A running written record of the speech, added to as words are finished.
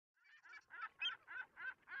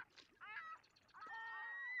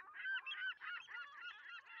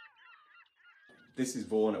This is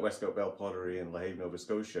Vaughan at Westcote Bell Pottery in La Haye, Nova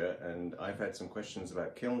Scotia, and I've had some questions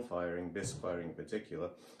about kiln firing, bisque firing in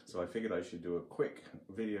particular, so I figured I should do a quick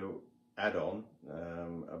video add-on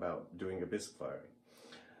about doing a bisque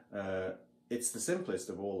firing. It's the simplest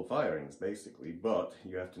of all the firings basically, but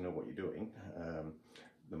you have to know what you're doing.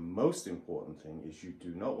 The most important thing is you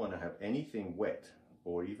do not want to have anything wet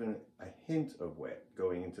or even a hint of wet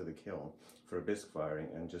going into the kiln for a bisque firing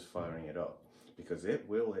and just firing it up, because it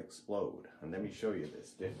will explode. And let me show you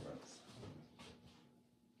this difference.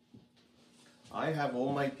 I have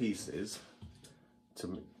all my pieces.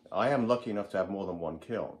 I am lucky enough to have more than one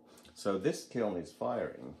kiln. So this kiln is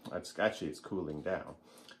firing. It's cooling down.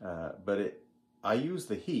 I use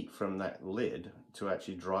the heat from that lid to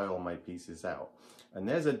actually dry all my pieces out. And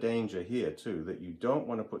there's a danger here too, that you don't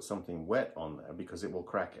want to put something wet on there because it will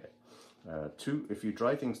crack it. If you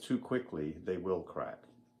dry things too quickly, they will crack.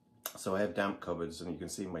 So I have damp cupboards, and you can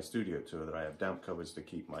see in my studio tour that I have damp cupboards to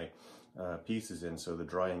keep my pieces in, so the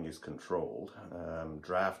drying is controlled.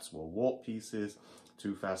 Drafts will warp pieces.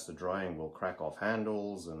 Too fast the drying will crack off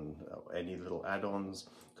handles and any little add-ons,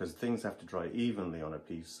 because things have to dry evenly on a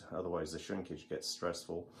piece, otherwise the shrinkage gets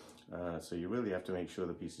stressful. So you really have to make sure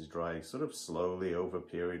the piece is dry sort of slowly over a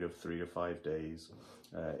period of 3 to 5 days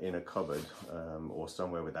in a cupboard or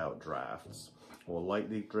somewhere without drafts, or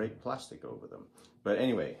lightly draped plastic over them. But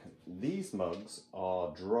anyway, these mugs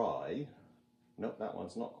are dry. Nope, that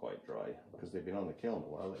one's not quite dry because they've been on the kiln a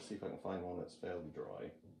while. Let's see if I can find one that's fairly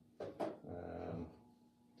dry.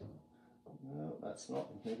 No, that's not.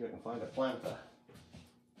 Maybe I can find a planter.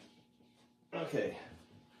 Okay,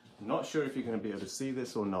 not sure if you're going to be able to see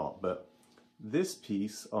this or not, but this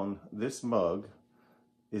piece on this mug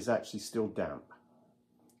is actually still damp.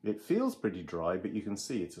 It feels pretty dry, but you can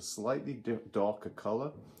see it's a slightly darker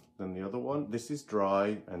color than the other one. This is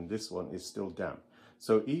dry and this one is still damp.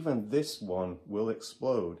 So even this one will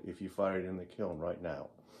explode if you fire it in the kiln right now.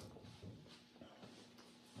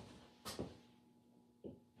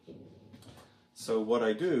 So what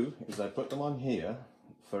I do is I put them on here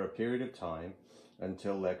for a period of time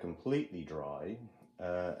until they're completely dry,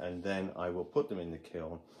 and then I will put them in the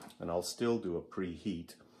kiln, and I'll still do a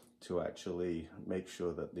preheat to actually make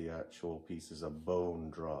sure that the actual pieces are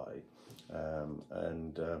bone dry.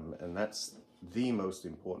 And that's the most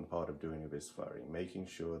important part of doing a bisque firing, making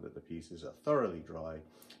sure that the pieces are thoroughly dry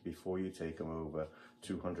before you take them over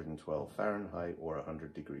 212 Fahrenheit or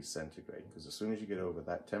 100 degrees centigrade, because as soon as you get over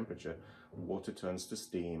that temperature, water turns to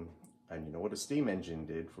steam. And you know what a steam engine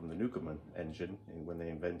did from the Newcomen engine when they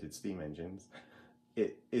invented steam engines?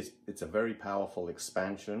 It's a very powerful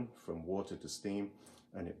expansion from water to steam,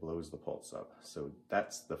 and it blows the pots up. So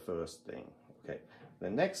that's the first thing. Okay, the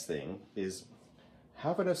next thing is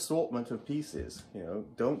have an assortment of pieces. You know,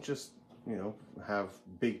 don't just, you know, have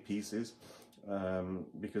big pieces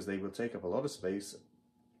because they will take up a lot of space.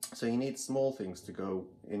 So you need small things to go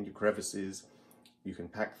in your crevices. You can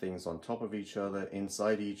pack things on top of each other,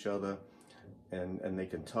 inside each other, and they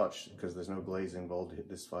can touch because there's no glaze involved in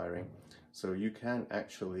this firing. So you can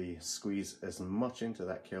actually squeeze as much into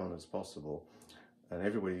that kiln as possible. And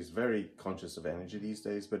everybody's very conscious of energy these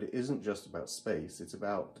days, but it isn't just about space, it's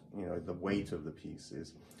about, you know, the weight of the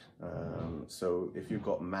pieces. So if you've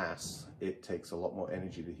got mass, it takes a lot more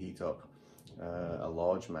energy to heat up a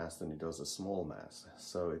large mass than it does a small mass.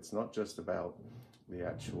 So it's not just about the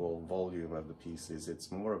actual volume of the pieces,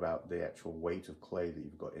 it's more about the actual weight of clay that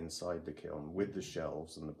you've got inside the kiln with the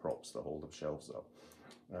shelves and the props that hold the shelves up.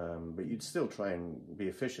 But you'd still try and be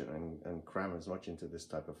efficient and cram as much into this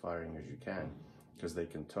type of firing as you can, because they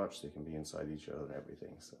can touch, they can be inside each other and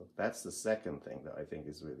everything. So that's the second thing that I think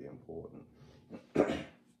is really important.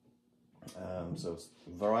 So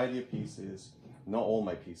variety of pieces, not all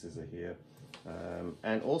my pieces are here.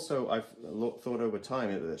 And also I've thought over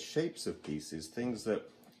time that the shapes of pieces, things that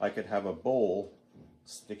I could have a bowl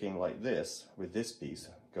sticking like this with this piece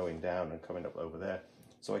going down and coming up over there.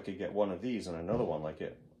 So I could get one of these and another one like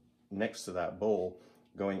it next to that bowl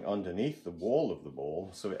going underneath the wall of the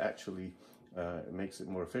bowl. So it actually makes it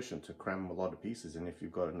more efficient to cram a lot of pieces in if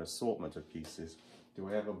you've got an assortment of pieces. Do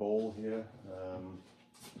I have a bowl here?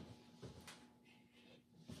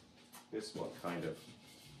 This one kind of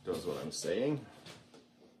does what I'm saying.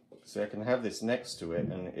 So I can have this next to it,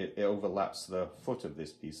 and it overlaps the foot of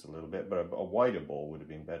this piece a little bit, but a wider bowl would have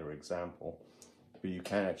been a better example. But you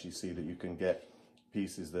can actually see that you can get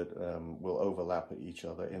pieces that will overlap each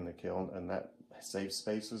other in the kiln, and that saves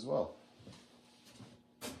space as well.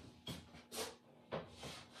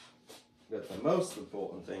 But the most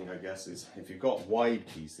important thing, I guess, is if you've got wide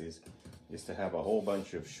pieces, is to have a whole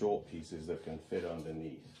bunch of short pieces that can fit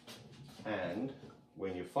underneath. And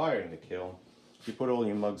when you're firing the kiln, If you put all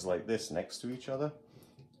your mugs like this next to each other,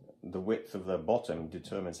 the width of the bottom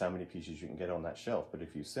determines how many pieces you can get on that shelf. But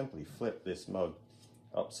if you simply flip this mug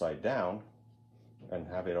upside down and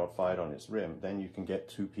have it fired on its rim, then you can get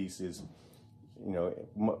two pieces, you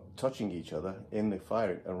know, touching each other in the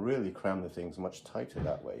firing, and really cram the things much tighter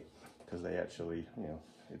that way, because they actually, you know,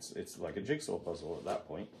 it's like a jigsaw puzzle at that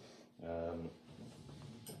point.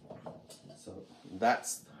 So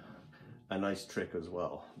that's a nice trick as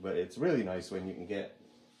well. But it's really nice when you can get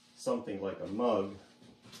something like a mug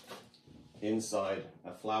inside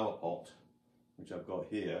a flower pot, which I've got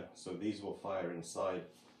here. So these will fire inside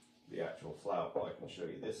the actual flower pot. I can show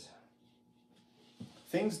you this.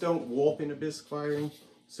 Things don't warp in a bisque firing,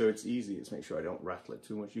 so it's easy. It's make sure I don't rattle it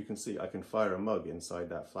too much. You can see I can fire a mug inside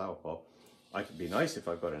that flower pot. I could be nice if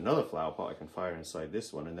I've got another flower pot, I can fire inside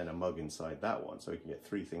this one and then a mug inside that one, so you can get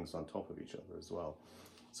three things on top of each other as well.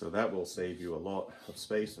 So that will save you a lot of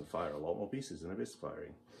space and fire a lot more pieces in a bisque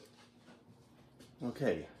firing.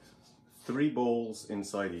 Okay, 3 balls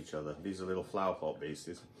inside each other. These are little flower pot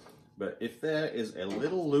bases. But if there is a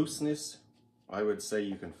little looseness, I would say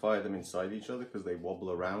you can fire them inside each other because they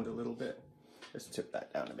wobble around a little bit. Let's tip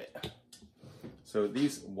that down a bit. So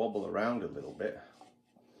these wobble around a little bit.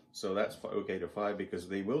 So that's okay to fire because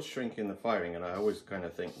they will shrink in the firing, and I always kind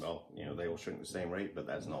of think, well, you know, they will shrink the same rate, but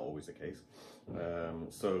that's not always the case.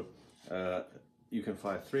 You can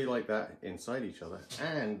fire 3 like that inside each other,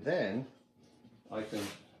 and then I can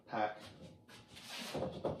pack.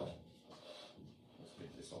 Let's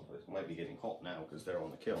pick this off. It might be getting hot now because they're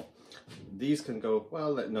on the kiln. These can go,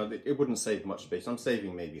 well, no, it wouldn't save much space. I'm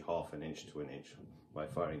saving maybe ½ an inch to an inch by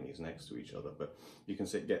firing these next to each other, but you can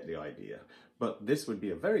get the idea. But this would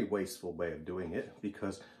be a very wasteful way of doing it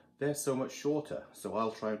because they're so much shorter. So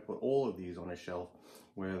I'll try and put all of these on a shelf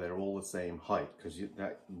where they're all the same height, because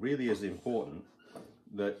that really is important,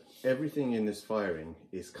 that everything in this firing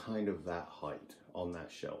is kind of that height on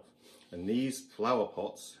that shelf. And these flower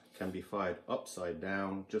pots can be fired upside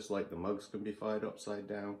down, just like the mugs can be fired upside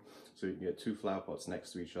down. So you can get 2 flower pots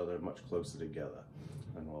next to each other, much closer together,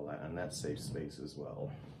 and all that, and that saves space as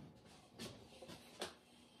well.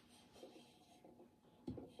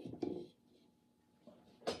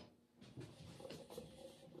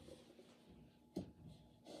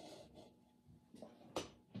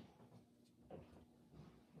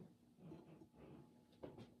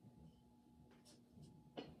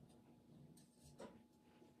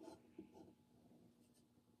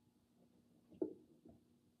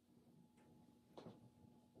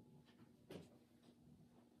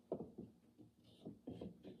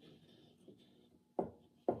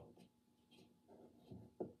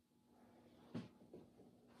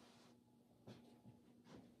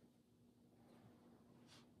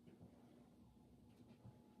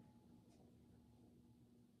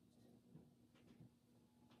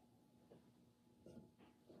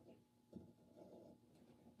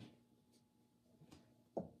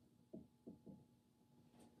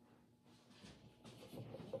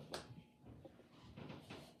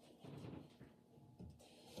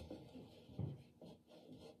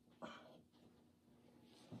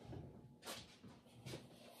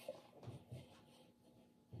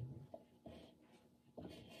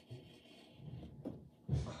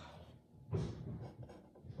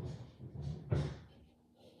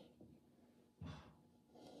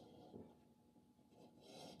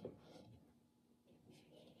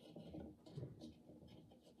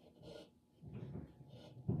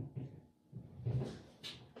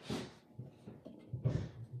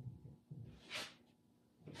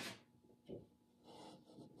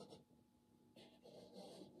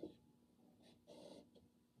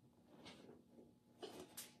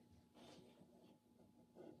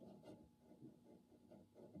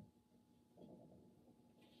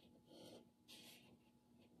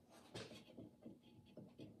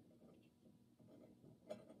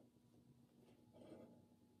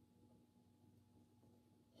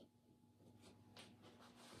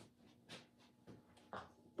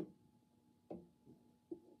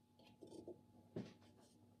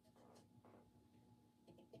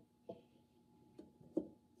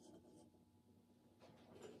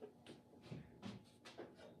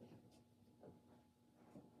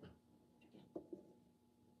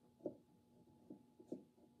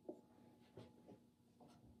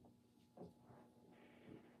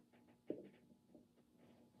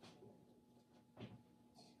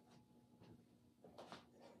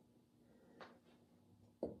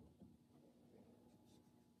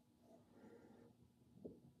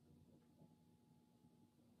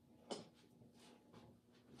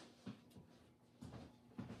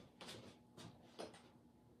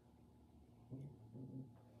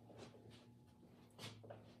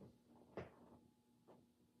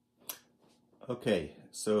 Okay,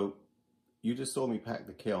 so you just saw me pack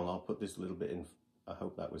the kiln. I'll put this little bit in. I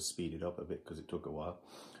hope that was speeded up a bit because it took a while.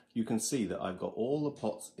 You can see that I've got all the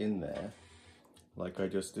pots in there like I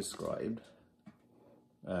just described,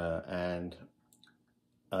 and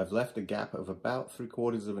I've left a gap of about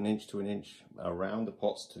 3/4 of an inch to an inch around the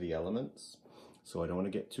pots to the elements. So I don't want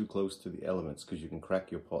to get too close to the elements because you can crack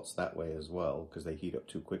your pots that way as well because they heat up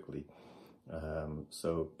too quickly.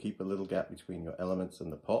 So keep a little gap between your elements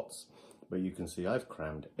and the pots. But you can see I've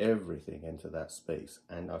crammed everything into that space,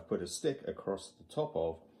 and I've put a stick across the top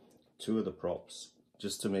of 2 of the props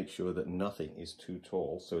just to make sure that nothing is too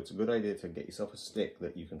tall. So it's a good idea to get yourself a stick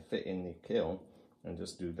that you can fit in the kiln and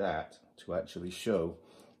just do that to actually show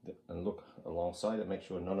that, and look alongside it, make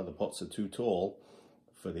sure none of the pots are too tall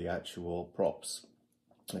for the actual props,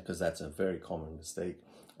 because that's a very common mistake,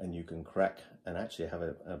 and you can crack and actually have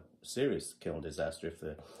a serious kiln disaster if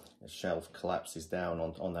the shelf collapses down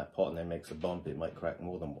on that pot and then makes a bump. It might crack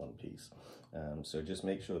more than one piece. So just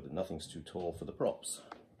make sure that nothing's too tall for the props.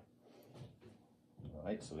 All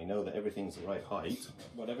right, so we know that everything's the right height.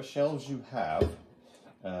 Whatever shelves you have,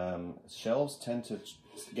 shelves tend to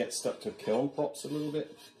get stuck to kiln props a little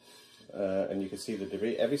bit, and you can see the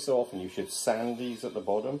debris. Every so often you should sand these at the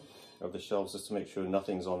bottom of the shelves just to make sure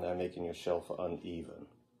nothing's on there making your shelf uneven.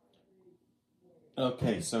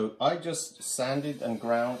 Okay, so I just sanded and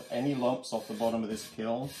ground any lumps off the bottom of this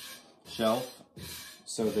kiln shelf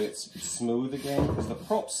so that it's smooth again, because the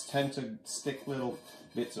props tend to stick little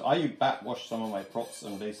bits. I bat wash some of my props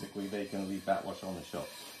and basically they can leave bat wash on the shelf.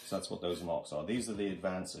 So that's what those marks are. These are the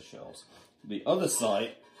advancer shelves. The other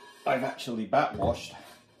side I've actually bat washed.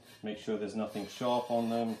 Make sure there's nothing sharp on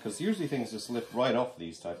them, because usually things just lift right off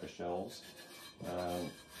these type of shelves.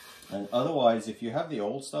 And otherwise, if you have the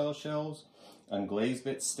old style shelves and glaze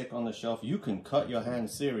bits stick on the shelf, you can cut your hand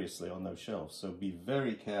seriously on those shelves. So be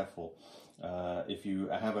very careful. If you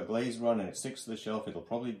have a glaze run and it sticks to the shelf, it'll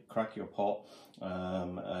probably crack your pot,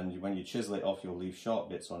 and when you chisel it off, you'll leave sharp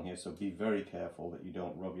bits on here. So be very careful that you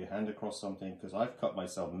don't rub your hand across something, because I've cut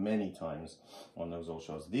myself many times on those old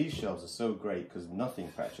shelves. These shelves are so great because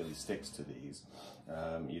nothing actually sticks to these.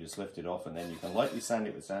 You just lift it off and then you can lightly sand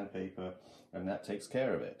it with sandpaper, and that takes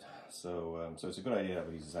care of it. So, so it's a good idea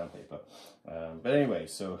to use sandpaper. But anyway,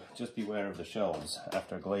 so just beware of the shelves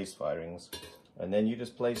after glaze firings. And then you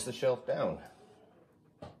just place the shelf down,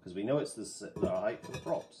 because we know it's the height for the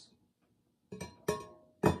props.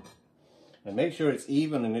 And make sure it's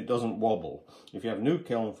even and it doesn't wobble. If you have new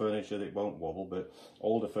kiln furniture, it won't wobble, but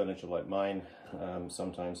older furniture like mine,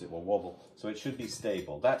 sometimes it will wobble. So it should be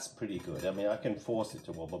stable. That's pretty good. I mean, I can force it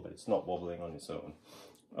to wobble, but it's not wobbling on its own.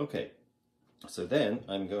 Okay, so then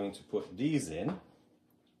I'm going to put these in.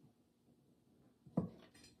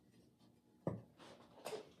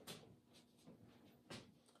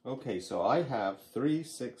 Okay, so I have 3,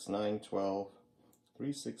 6, 9, 12,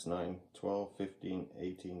 3, 6, 9, 12, 15,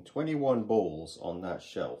 18, 21 bowls on that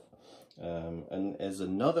shelf. And there's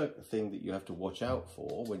another thing that you have to watch out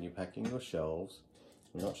for when you're packing your shelves.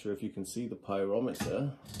 I'm not sure if you can see the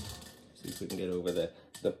pyrometer. See if we can get over there.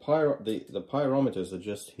 The pyrometers are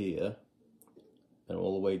just here and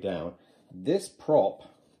all the way down. This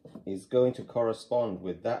prop is going to correspond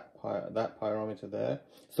with that pyrometer there.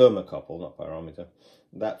 Thermocouple, not pyrometer.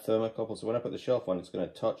 That thermocouple. So when I put the shelf on, it's going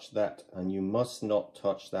to touch that, and you must not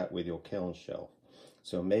touch that with your kiln shelf.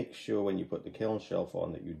 So make sure when you put the kiln shelf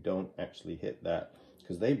on that you don't actually hit that,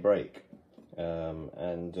 because they break. So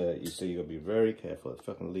you got to be very careful. If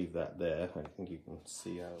I can leave that there, I think you can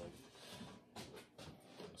see how.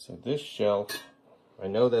 So this shelf, I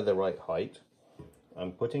know they're the right height.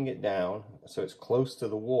 I'm putting it down so it's close to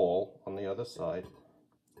the wall on the other side.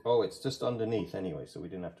 Oh, it's just underneath anyway, so we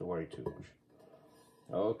didn't have to worry too much.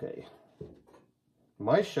 Okay.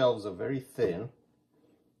 My shelves are very thin.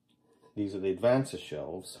 These are the advancer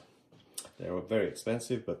shelves. They're very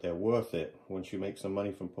expensive, but they're worth it. Once you make some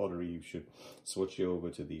money from pottery, you should switch over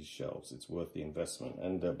to these shelves. It's worth the investment,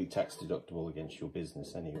 and they'll be tax deductible against your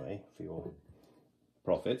business anyway for your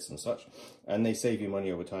profits and such. And they save you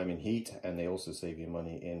money over time in heat, and they also save you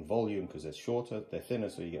money in volume because they're shorter, they're thinner,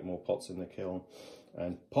 so you get more pots in the kiln.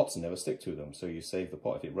 And pots never stick to them, so you save the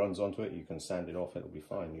pot. If it runs onto it, you can sand it off, it'll be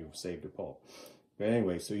fine. You've saved a pot. But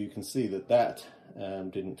anyway, so you can see that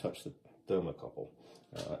didn't touch the thermocouple.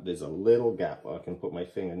 There's a little gap. I can put my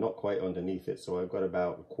finger not quite underneath it, so I've got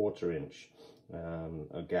about 1/4 inch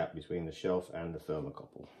a gap between the shelf and the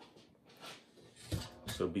thermocouple.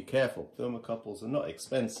 So be careful. Thermocouples are not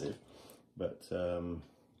expensive, but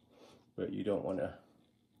you don't want to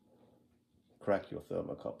crack your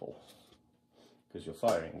thermocouple, because you're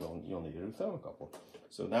firing, you'll need a new thermocouple.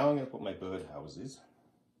 So now I'm going to put my bird houses.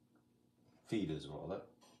 feeders rather.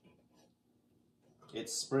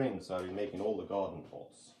 It's spring, so I'll be making all the garden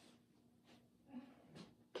pots.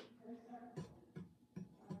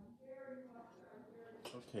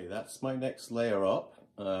 Okay, that's my next layer up,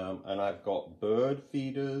 and I've got bird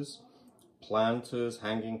feeders, planters,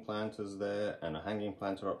 hanging planters there, and a hanging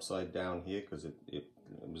planter upside down here because it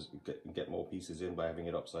get more pieces in by having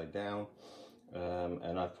it upside down.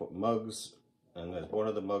 And I've put mugs, and there's one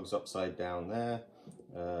of the mugs upside down there,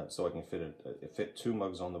 so I can fit 2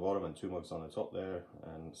 mugs on the bottom and 2 mugs on the top there,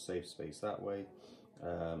 and save space that way.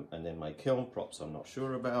 And then my kiln props I'm not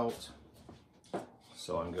sure about,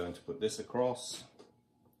 so I'm going to put this across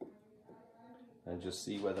and just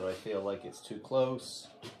see whether I feel like it's too close.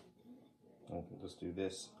 I can just do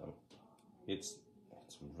this. It's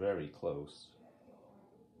very close.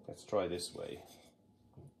 Let's try this way.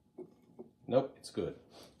 Nope, it's good.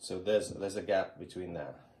 So there's a gap between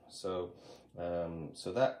that. So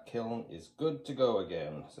so that kiln is good to go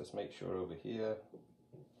again. So let's make sure over here.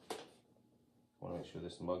 I want to make sure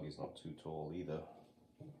this mug is not too tall either.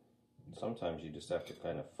 Sometimes you just have to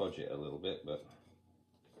kind of fudge it a little bit, but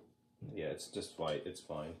yeah, it's just fine. It's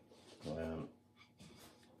fine.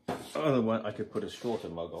 Otherwise, I could put a shorter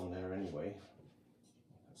mug on there anyway.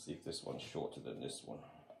 Let's see if this one's shorter than this one.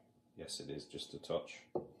 Yes, it is, just a touch.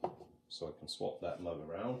 So I can swap that mug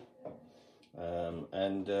around.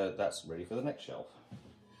 And that's ready for the next shelf.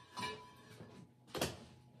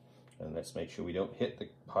 And let's make sure we don't hit the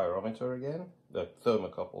pyrometer again. The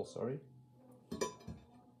thermocouple, sorry.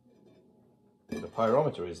 The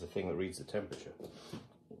pyrometer is the thing that reads the temperature.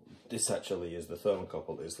 This actually is the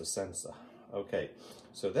thermocouple, is the sensor. Okay,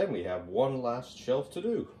 so then we have one last shelf to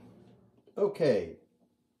do. Okay,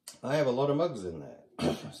 I have a lot of mugs in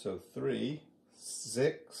there. So 3,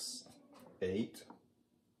 6, 8,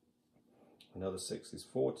 another 6 is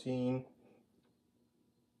 14,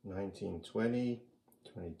 19, 20,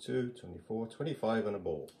 22, 24, 25 and a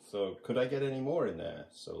ball. So could I get any more in there?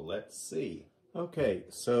 So let's see. Okay,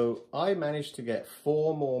 so I managed to get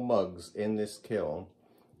 4 more mugs in this kiln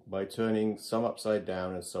by turning some upside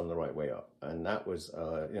down and some the right way up, and that was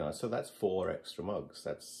you know, so that's 4 extra mugs.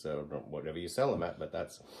 That's whatever you sell them at, but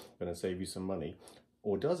that's going to save you some money.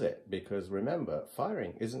 Or does it? Because remember,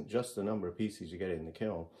 firing isn't just the number of pieces you get in the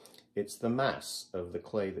kiln, it's the mass of the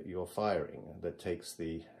clay that you're firing that takes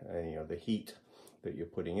the you know, the heat that you're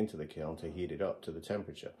putting into the kiln to heat it up to the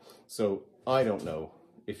temperature. So I don't know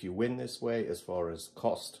if you win this way as far as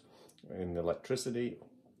cost in electricity,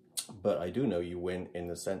 but I do know you win in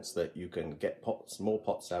the sense that you can get more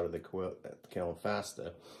pots out of the kiln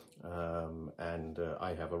faster.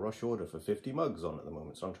 I have a rush order for 50 mugs on at the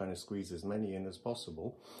moment, so I'm trying to squeeze as many in as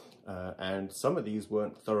possible. And some of these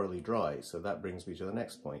weren't thoroughly dry, so that brings me to the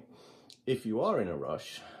next point. If you are in a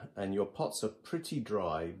rush and your pots are pretty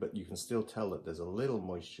dry, but you can still tell that there's a little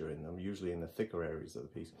moisture in them, usually in the thicker areas of the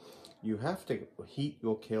piece, you have to heat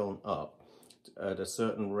your kiln up at a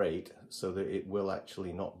certain rate so that it will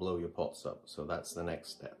actually not blow your pots up. So that's the next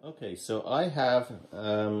step. Okay, so I have,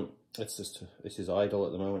 this is idle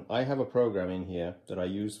at the moment. I have a program in here that I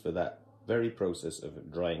use for that very process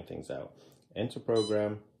of drying things out. Enter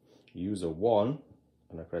program, user 1,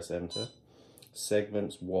 and I press enter.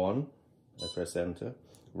 Segments 1, I press enter.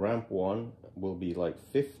 Ramp 1 will be like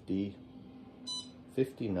 50,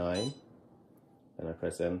 59, and I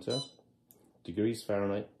press enter. Degrees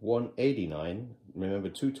Fahrenheit, 189. Remember,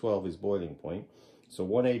 212 is boiling point. So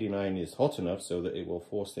 189 is hot enough so that it will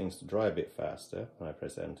force things to dry a bit faster. And I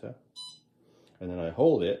press enter. And then I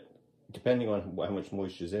hold it, depending on how much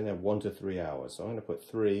moisture is in there, 1 to 3 hours. So I'm going to put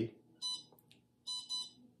 3,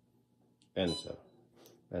 enter.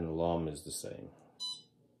 And alarm is the same.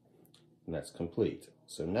 And that's complete.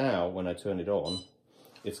 So now when I turn it on,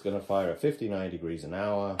 it's going to fire at 59 degrees an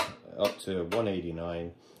hour up to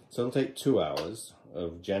 189. So it'll take 2 hours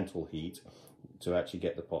of gentle heat to actually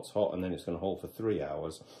get the pots hot, and then it's going to hold for 3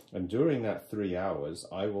 hours. And during that 3 hours,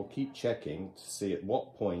 I will keep checking to see at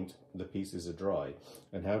what point the pieces are dry.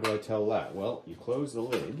 And how do I tell that? Well, you close the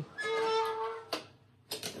lid,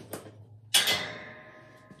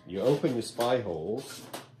 you open your spy holes,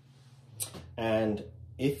 and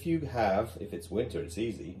if it's winter, it's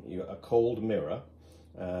easy, a cold mirror,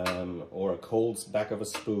 or a cold back of a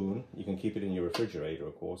spoon. You can keep it in your refrigerator,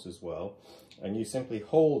 of course, as well. And you simply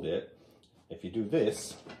hold it. If you do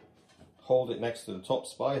this, hold it next to the top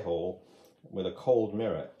spy hole with a cold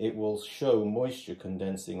mirror, it will show moisture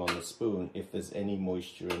condensing on the spoon if there's any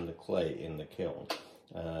moisture in the clay in the kiln.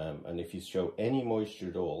 And if you show any moisture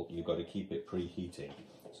at all, you've got to keep it preheating.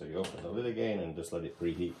 So you open the lid again and just let it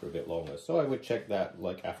preheat for a bit longer. So I would check that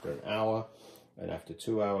like after an hour. and after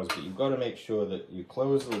 2 hours, but you've got to make sure that you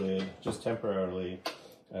close the lid just temporarily.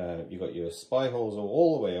 You've got your spy holes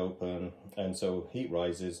all the way open, and so heat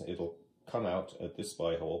rises, it'll come out at this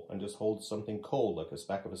spy hole and just hold something cold like a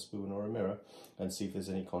back of a spoon or a mirror and see if there's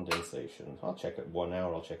any condensation. I'll check at 1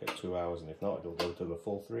 hour, I'll check at 2 hours, and if not, it'll go to the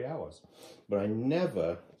full 3 hours. But I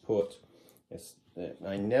never put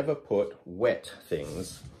wet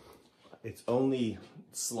things. It's only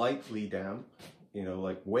slightly damp, you know,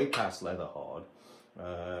 like way past leather hard,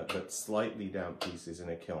 but slightly damp pieces in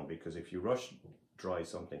a kiln, because if you rush dry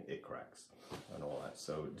something, it cracks and all that.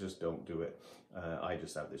 So just don't do it. I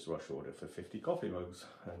just have this rush order for 50 coffee mugs,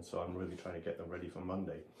 and so I'm really trying to get them ready for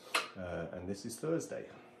Monday, and this is Thursday.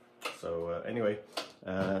 So anyway,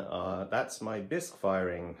 that's my bisque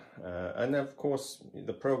firing, and of course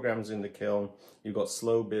the programs in the kiln. You've got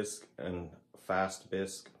slow bisque and fast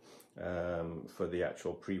bisque for the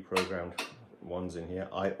actual pre-programmed ones in here.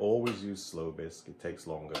 I always use slow bisque. It takes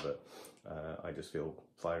longer, but I just feel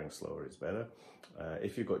firing slower is better.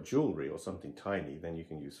 If you've got jewelry or something tiny, then you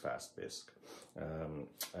can use fast bisque.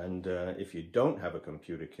 If you don't have a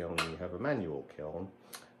computer kiln and you have a manual kiln,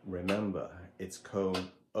 remember it's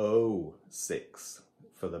cone 06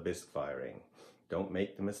 for the bisque firing. Don't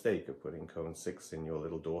make the mistake of putting cone 6 in your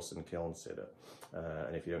little Dawson kiln sitter.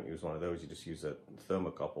 And if you don't use one of those, you just use a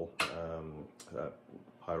thermocouple,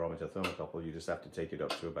 pyrometer thermocouple. You just have to take it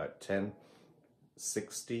up to about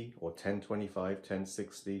 1060 or 1025,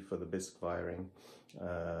 1060 for the bisque firing.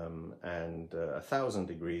 1000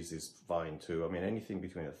 degrees is fine too. I mean, anything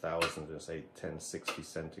between 1000 and say 1060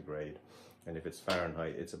 centigrade. And if it's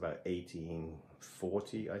Fahrenheit, it's about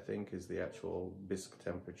 1840, I think, is the actual bisque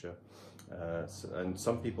temperature. And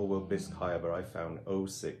some people will bisque higher, but I found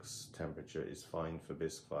 06 temperature is fine for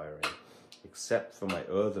bisque firing, except for my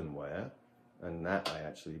earthenware. And that I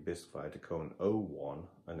actually bisque fired to cone 01,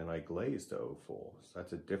 and then I glazed to 04. So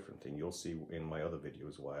that's a different thing. You'll see in my other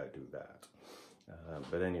videos why I do that.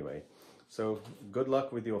 But anyway, so good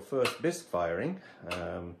luck with your first bisque firing.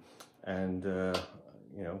 You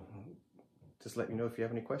know, just let me know if you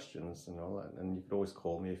have any questions and all that. And you could always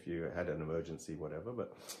call me if you had an emergency, whatever.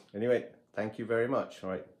 But anyway, thank you very much.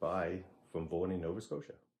 All right, bye from Vaughan in Nova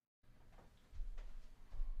Scotia.